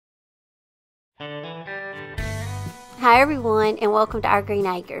Hi everyone, and welcome to our Green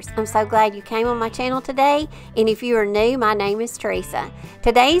Acres. I'm so glad you came on my channel today, and if you are new, my name is Teresa.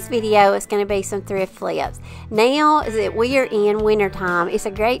 Today's video is going to be some thrift flips. Now that we are in wintertime, it's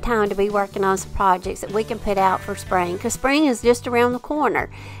a great time to be working on some projects that we can put out for spring, because spring is just around the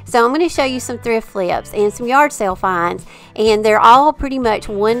corner. So I'm going to show you some thrift flips and some yard sale finds, and they're all pretty much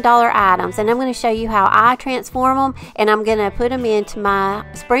 $1 items, and I'm going to show you how I transform them, and I'm going to put them into my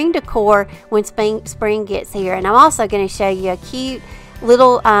spring decor when spring gets here. And I'm also going to show you a cute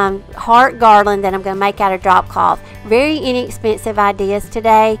little heart garland that I'm going to make out of drop cloth. Very inexpensive ideas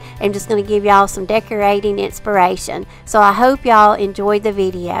today. I'm just going to give y'all some decorating inspiration. So I hope y'all enjoyed the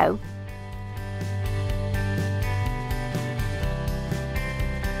video.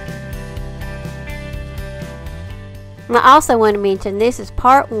 I also want to mention this is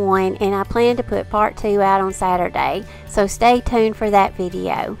part 1, and I plan to put part 2 out on Saturday, so stay tuned for that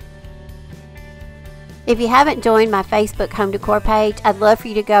video. If you haven't joined my Facebook home decor page, I'd love for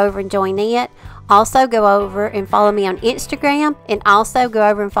you to go over and join it. Also go over and follow me on Instagram, and also go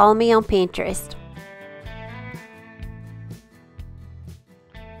over and follow me on Pinterest.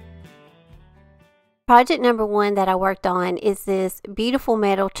 Project number 1 that I worked on is this beautiful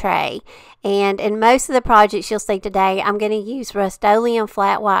metal tray, and in most of the projects you'll see today, I'm going to use Rust-Oleum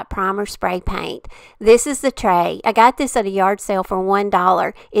flat white primer spray paint. This is the tray. I got this at a yard sale for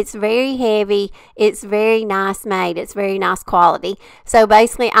 $1. It's very heavy, it's very nice made, it's very nice quality. So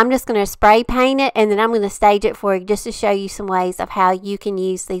basically I'm just going to spray paint it, and then I'm going to stage it for you just to show you some ways of how you can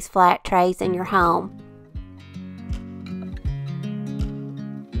use these flat trays in your home.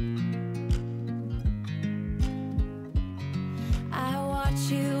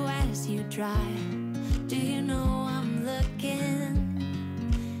 You as you drive, do you know I'm looking,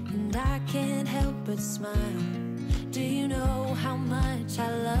 and I can't help but smile. Do you know how much I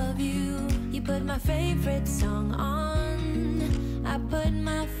love you? You put my favorite song on, I put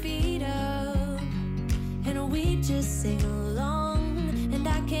my feet up, and we just sing along, and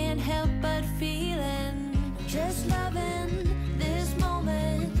I can't help but feeling, just loving this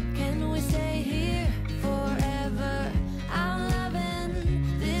moment. Can we stay here forever? I'm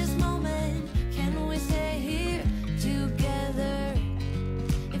loving this moment. Can we stay here together?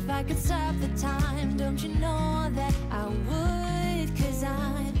 If I could stop the time, don't you know that I would? 'Cause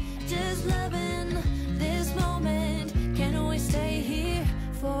I'm just loving this moment. Can we stay here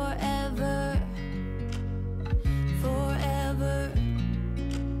forever? Forever.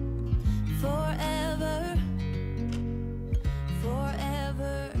 Forever.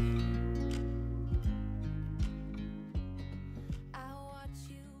 Forever.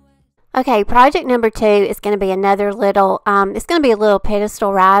 Okay, project number 2 is going to be another little, it's going to be a little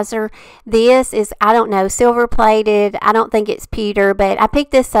pedestal riser. This is, I don't know, silver plated. I don't think it's pewter, but I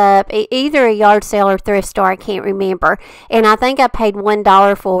picked this up either a yard sale or thrift store. I can't remember. And I think I paid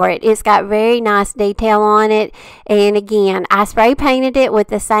 $1 for it. It's got very nice detail on it. And again, I spray painted it with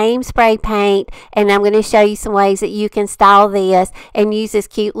the same spray paint. And I'm going to show you some ways that you can style this and use this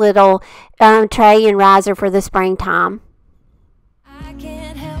cute little tray and riser for the springtime. I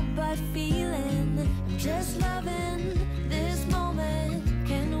can't help but feeling, I'm just loving this moment.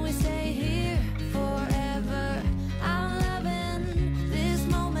 Can we stay here forever? I'm loving this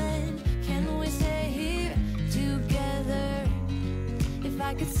moment. Can we stay here together? If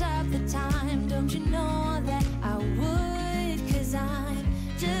I could stop the time, don't you know that I would? 'Cause I'm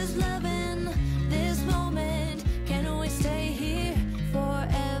just loving this moment. Can we stay here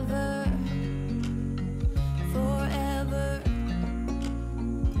forever? Forever.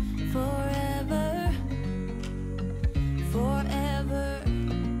 Forever, forever.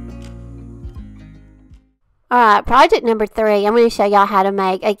 Alright, project number 3, I'm going to show y'all how to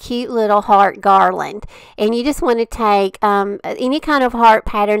make a cute little heart garland. And you just want to take any kind of heart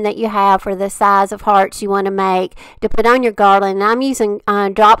pattern that you have for the size of hearts you want to make to put on your garland. And I'm using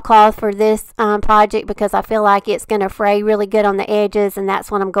drop cloth for this project because I feel like it's going to fray really good on the edges, and that's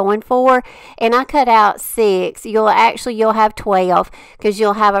what I'm going for. And I cut out 6. You'll have 12, because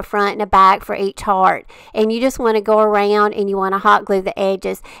you'll have a front and a back for each heart. And you just want to go around and you want to hot glue the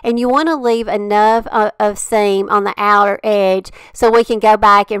edges. And you want to leave enough of seam on the outer edge so we can go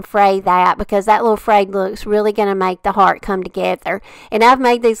back and fray that, because that little frayed look's really going to make the heart come together. And I've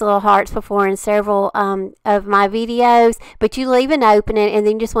made these little hearts before in several of my videos, but you leave an opening and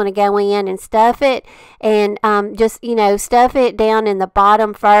then you just want to go in and stuff it, and just, you know, stuff it down in the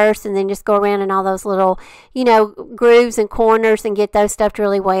bottom first, and then just go around in all those little, you know, grooves and corners and get those stuffed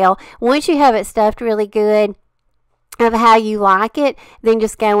really well. Once you have it stuffed really good, of how you like it, then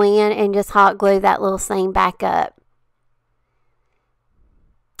just go in and just hot glue that little seam back up.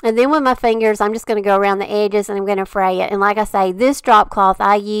 And then with my fingers, I'm just going to go around the edges and I'm going to fray it. And like I say, this drop cloth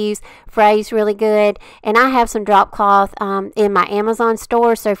I use frays really good. And I have some drop cloth in my Amazon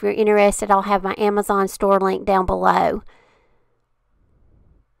store. So if you're interested, I'll have my Amazon store link down below.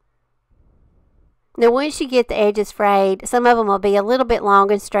 Now once you get the edges frayed, some of them will be a little bit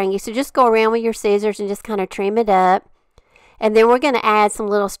long and stringy. So just go around with your scissors and just kind of trim it up. And then we're going to add some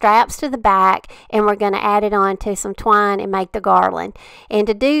little straps to the back, and we're going to add it on to some twine and make the garland. And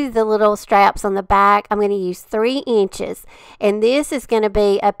to do the little straps on the back, I'm going to use 3 inches. And this is going to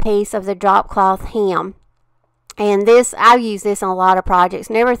be a piece of the drop cloth hem. And this, I'll use this on a lot of projects.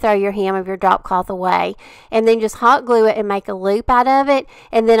 Never throw your hem of your drop cloth away. And then just hot glue it and make a loop out of it.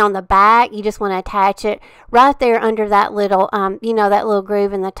 And then on the back, you just want to attach it right there under that little, you know, that little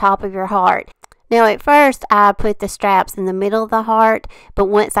groove in the top of your heart. Now at first I put the straps in the middle of the heart, but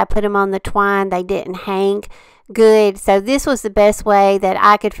once I put them on the twine, they didn't hang good. So this was the best way that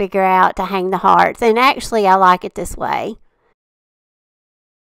I could figure out to hang the hearts. And actually I like it this way.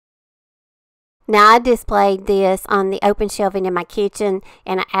 Now I displayed this on the open shelving in my kitchen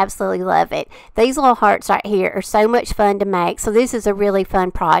and I absolutely love it. These little hearts right here are so much fun to make. So this is a really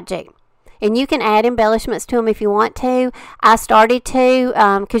fun project. And you can add embellishments to them if you want to. I started to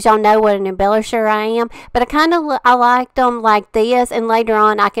because y'all know what an embellisher I am. But I liked them like this. And later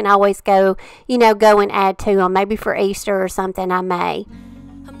on I can always go, you know, go and add to them. Maybe for Easter or something I may.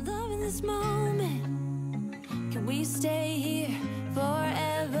 I'm loving this moment. Can we stay here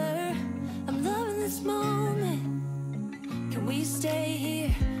forever? I'm loving this moment. Can we stay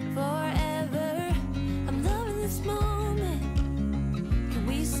here forever? I'm loving this moment. Can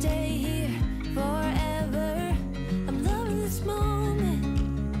we stay here forever? I'm loving this moment.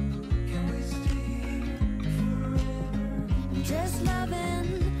 Can we stay here forever? I'm just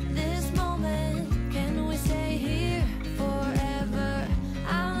loving this moment. Can we stay here forever?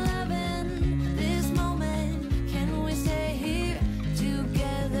 I'm loving this moment. Can we stay here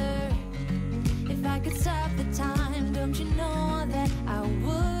together? If I could stop the time, don't you know that I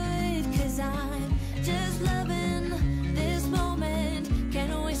would? 'Cause I'm just loving this moment.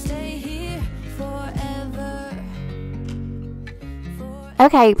 Can we stay here forever?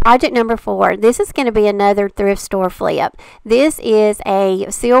 Okay, project number 4. This is going to be another thrift store flip. This is a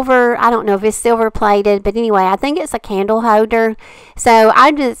silver, I don't know if it's silver plated, but anyway, I think it's a candle holder. So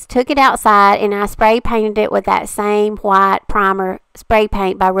I just took it outside and I spray painted it with that same white primer spray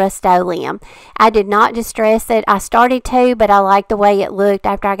paint by Rust-Oleum. I did not distress it. I started to, but I liked the way it looked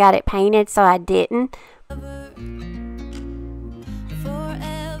after I got it painted, so I didn't.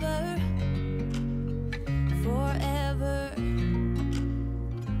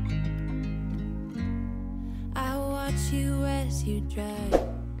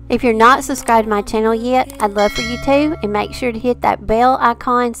 If you're not subscribed to my channel yet, I'd love for you to, and make sure to hit that bell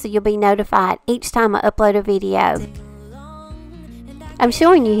icon so you'll be notified each time I upload a video. I'm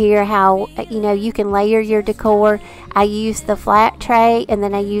showing you here how, you know, you can layer your decor. I used the flat tray and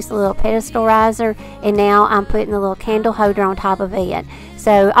then I used the little pedestal riser, and now I'm putting the little candle holder on top of it.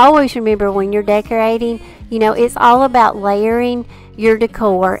 So always remember when you're decorating, you know, it's all about layering your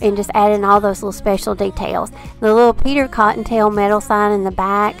decor and just adding all those little special details. The little Peter Cottontail metal sign in the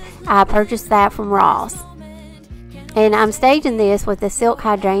back, I purchased that from Ross. And I'm staging this with the silk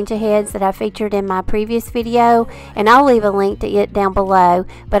hydrangea heads that I featured in my previous video, and I'll leave a link to it down below.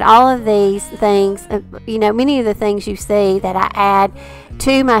 But all of these things, you know, many of the things you see that I add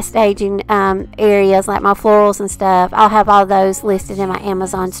to my staging areas, like my florals and stuff, I'll have all those listed in my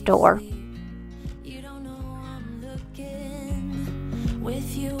Amazon store.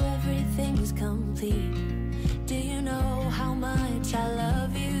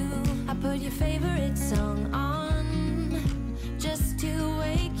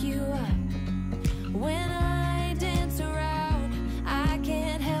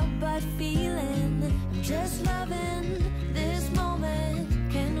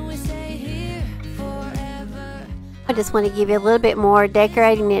 I just want to give you a little bit more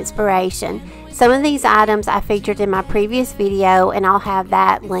decorating inspiration. Some of these items I featured in my previous video, and I'll have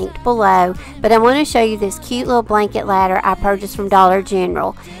that linked below. But I want to show you this cute little blanket ladder I purchased from Dollar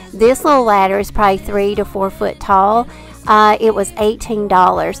General. This little ladder is probably 3 to 4 foot tall. It was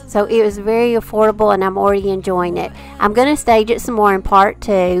 $18, so it was very affordable, and I'm already enjoying it. I'm going to stage it some more in part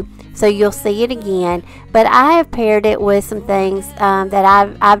 2, so you'll see it again. But I have paired it with some things that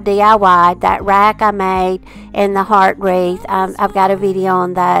I've DIY'd. That rack I made and the heart wreath, I've got a video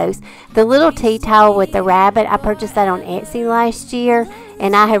on those. The little tea towel with the rabbit, I purchased that on Etsy last year,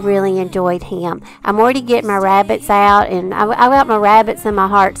 and I have really enjoyed him. I'm already getting my rabbits out, and I've got my rabbits and my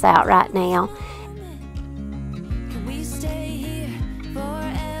hearts out right now.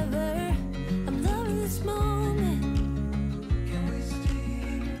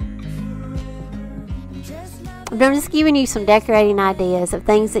 But I'm just giving you some decorating ideas of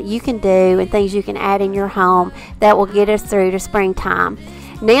things that you can do and things you can add in your home that will get us through to springtime.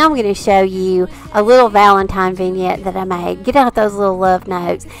 Now I'm going to show you a little Valentine vignette that I made. Get out those little love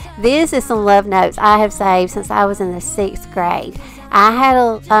notes. This is some love notes I have saved since I was in the 6th grade. I had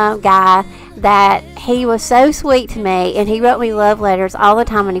a guy that he was so sweet to me, and he wrote me love letters all the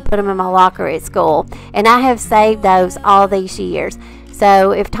time, and he put them in my locker at school. And I have saved those all these years.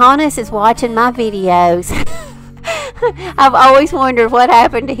 So if Thomas is watching my videos, I've always wondered what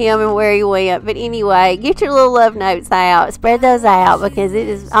happened to him and where he went. But anyway, get your little love notes out. Spread those out because it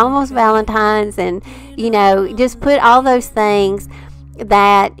is almost Valentine's. And, you know, just put all those things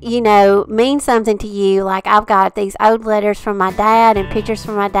that, you know, mean something to you. Like I've got these old letters from my dad and pictures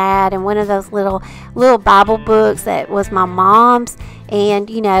from my dad and one of those little Bible books that was my mom's. And,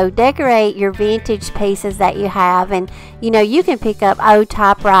 you know, decorate your vintage pieces that you have. And, you know, you can pick up old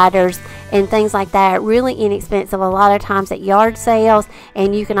typewriters and things like that, really inexpensive a lot of times at yard sales.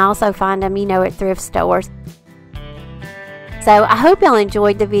 And you can also find them, you know, at thrift stores. So I hope y'all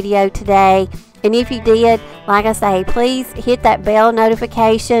enjoyed the video today. And if you did, like I say, please hit that bell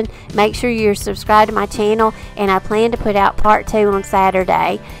notification. Make sure you're subscribed to my channel. And I plan to put out part 2 on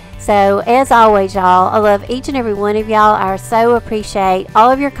Saturday. So, as always, y'all, I love each and every one of y'all. I so appreciate all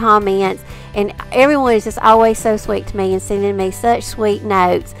of your comments. And everyone is just always so sweet to me and sending me such sweet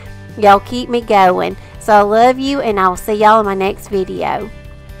notes. Y'all keep me going. So, I love you, and I will see y'all in my next video.